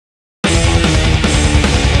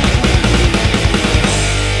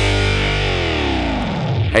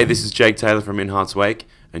Hey, this is Jake Taylor from In Heart's Wake,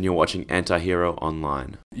 and you're watching Antihero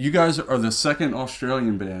Online. You guys are the second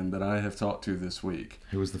Australian band that I have talked to this week.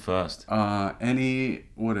 Who was the first? What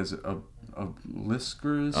is it?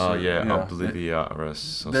 Liskers? Oh, yeah,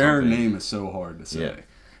 Oblivious. Their name is so hard to say. Yeah.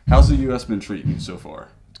 How's the U.S. been treating you so far?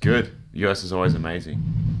 It's good. US is always amazing.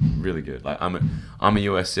 Really good. Like I'm a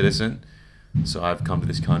US citizen, so I've come to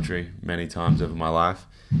this country many times over my life,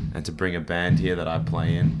 and to bring a band here that I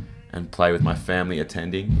play in and play with my family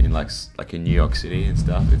attending in like in New York City and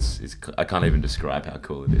stuff, it's I can't even describe how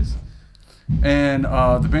cool it is. And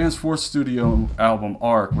the band's fourth studio album,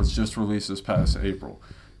 Arc, was just released this past April.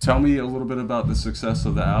 Tell me a little bit about the success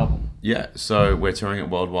of the album. Yeah, so we're touring it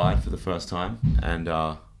worldwide for the first time, and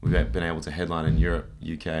we've been able to headline in Europe,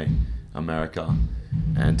 UK, America,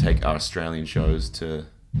 and take our Australian shows to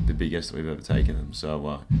the biggest we've ever taken them.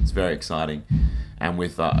 So it's very exciting. And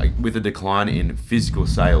with a decline in physical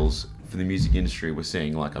sales for the music industry, we're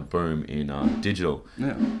seeing like a boom in digital.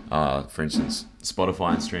 Yeah. For instance,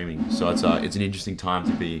 Spotify and streaming. So it's an interesting time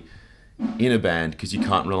to be in a band because you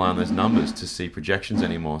can't rely on those numbers to see projections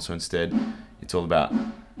anymore. So instead, it's all about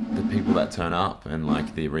the people that turn up and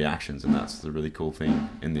like the reactions, and that's the really cool thing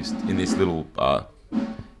in this little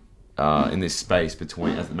in this space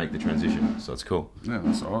between as they make the transition. So it's cool. Yeah,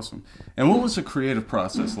 that's awesome. And what was the creative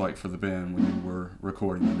process like for the band when you were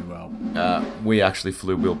recording the new album? We actually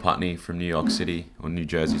flew Will Putney from New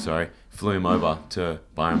Jersey, flew him over to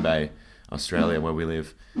Byron Bay, Australia, where we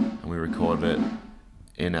live, and we recorded it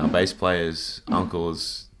in our bass player's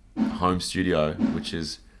uncle's home studio, which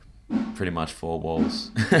is pretty much 4 walls.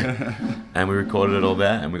 And we recorded it all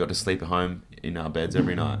there, and we got to sleep at home in our beds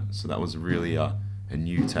every night. So that was really a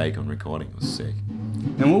new take on recording. It was sick.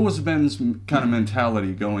 And what was Ben's kind of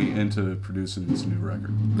mentality going into producing this new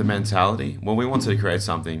record? The mentality? Well, we wanted to create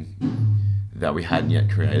something that we hadn't yet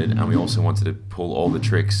created, and we also wanted to pull all the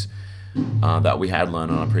tricks that we had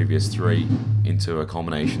learned on our previous 3 into a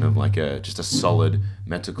culmination of like just a solid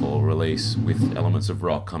metalcore release with elements of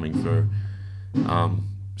rock coming through.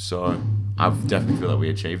 So I definitely feel that we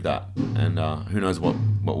achieved that, and who knows what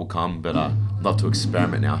will come, but I'd love to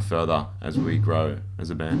experiment now further as we grow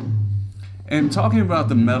as a band. And talking about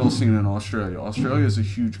the metal scene in Australia, Australia is a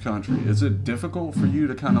huge country. Is it difficult for you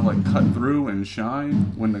to kind of like cut through and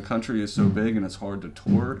shine when the country is so big and it's hard to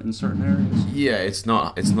tour in certain areas? Yeah, it's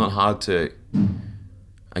not hard to.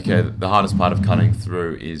 Okay, the hardest part of cutting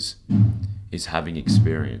through is having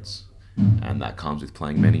experience, and that comes with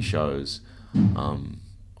playing many shows.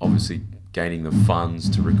 Obviously, gaining the funds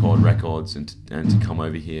to record records and to come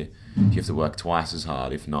over here, you have to work twice as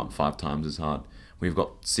hard, if not 5 times as hard. We've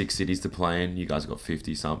got 6 cities to play in. You guys have got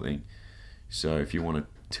 50 something. So if you want to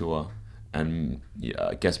tour and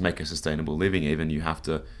I guess make a sustainable living, even, you have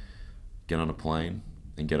to get on a plane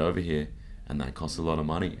and get over here, and that costs a lot of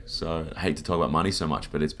money. So I hate to talk about money so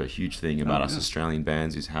much, but it's a huge thing about us Australian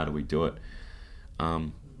bands is how do we do it.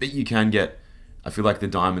 But you can get. I feel like the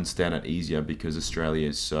diamonds stand out easier because Australia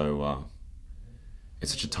is so.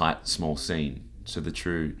 It's such a tight, small scene, so the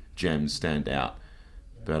true gems stand out.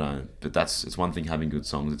 But it's one thing having good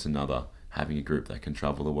songs; it's another having a group that can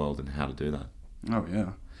travel the world and how to do that. Oh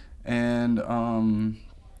yeah, and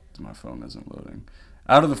my phone isn't loading.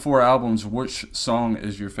 Out of the 4 albums, which song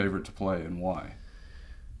is your favorite to play and why?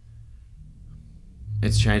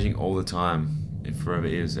 It's changing all the time. It forever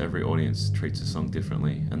is. Every audience treats a song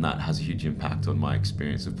differently, and that has a huge impact on my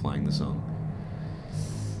experience of playing the song.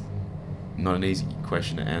 Not an easy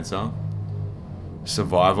question to answer.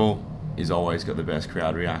 Survival is always got the best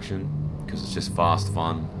crowd reaction because it's just fast,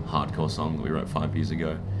 fun, hardcore song that we wrote 5 years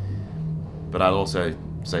ago. But I'd also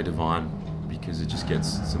say Divine because it just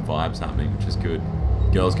gets some vibes happening, which is good.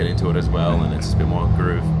 Girls get into it as well, and it's a bit more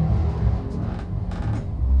groove.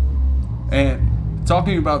 And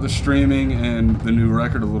talking about the streaming and the new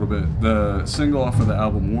record a little bit, the single off of the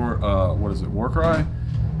album, War Cry,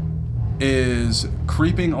 is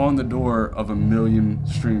creeping on the door of 1 million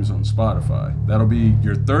streams on Spotify. That'll be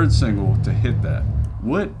your 3rd single to hit that.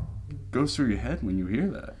 What goes through your head when you hear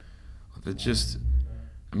that?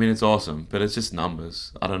 It's awesome, but it's just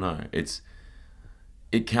numbers. I don't know.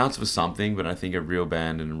 It counts for something, but I think a real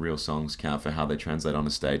band and real songs count for how they translate on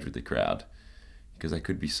a stage with the crowd. Because there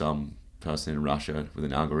could be some person in Russia with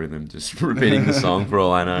an algorithm just repeating the song for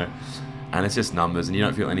all I know. And it's just numbers, and you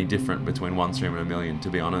don't feel any different between 1 stream and 1 million,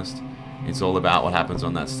 to be honest. It's all about what happens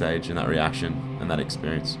on that stage and that reaction and that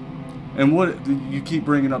experience. And what you keep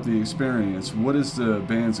bringing up the experience. What is the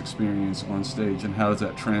band's experience on stage, and how does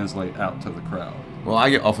that translate out to the crowd? Well,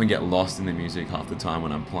 I often get lost in the music half the time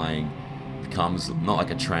when I'm playing. It becomes not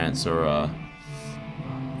like a trance or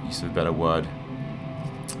use of a better word.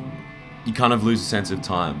 you kind of lose a sense of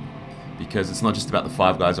time, because it's not just about the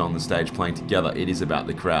 5 guys on the stage playing together. It is about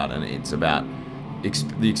the crowd, and it's about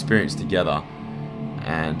the experience together.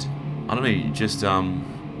 And I don't know, you just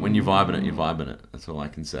when you vibe in it, you vibe in it. That's all I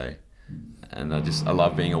can say. And I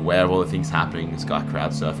love being aware of all the things happening. This guy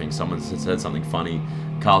crowd surfing, someone said something funny,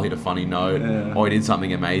 Carl hit a funny note, or he did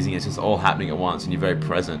something amazing. It's just all happening at once, and you're very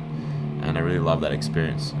present. And I really love that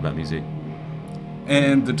experience about music.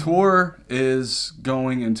 And the tour is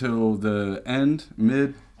going until the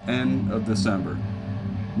mid-end of December.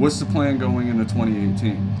 What's the plan going into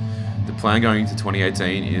 2018? The plan going into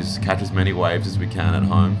 2018 is catch as many waves as we can at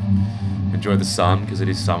home, enjoy the sun because it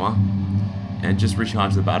is summer, and just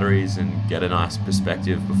recharge the batteries and get a nice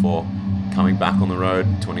perspective before coming back on the road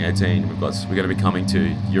in 2018. We're going to be coming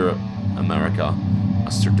to Europe, America,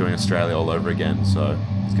 doing Australia all over again, so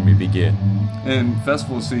it's going to be a big year. And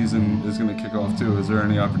festival season is going to kick off too. Is there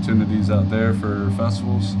any opportunities out there for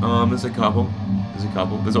festivals? There's a couple.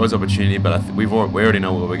 There's always opportunity, but we already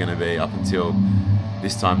know where we're going to be up until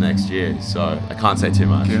this time next year, so I can't say too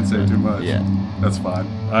much. Can't say too much. Yeah. That's fine.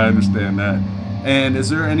 I understand that. And is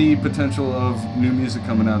there any potential of new music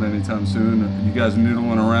coming out anytime soon? Are you guys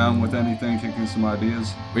noodling around with anything, kicking some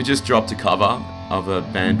ideas? We just dropped a cover of a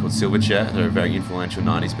band called Silverchair. They're a very influential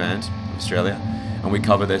 90s band in Australia, and we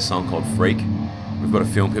covered their song called Freak. We've got a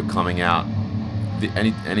film clip coming out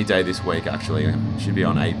any day this week, actually. It should be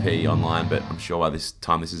on AP online, but I'm sure by this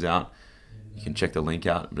time this is out, you can check the link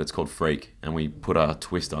out, but it's called Freak, and we put a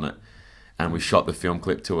twist on it, and we shot the film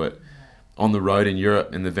clip to it on the road in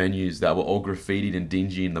Europe, in the venues that were all graffitied and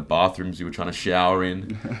dingy, in the bathrooms you were trying to shower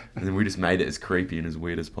in, and then we just made it as creepy and as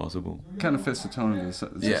weird as possible. Kind of fits the tone of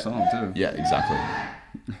the song too. Yeah, exactly.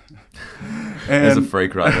 And There's a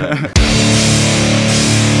freak right there.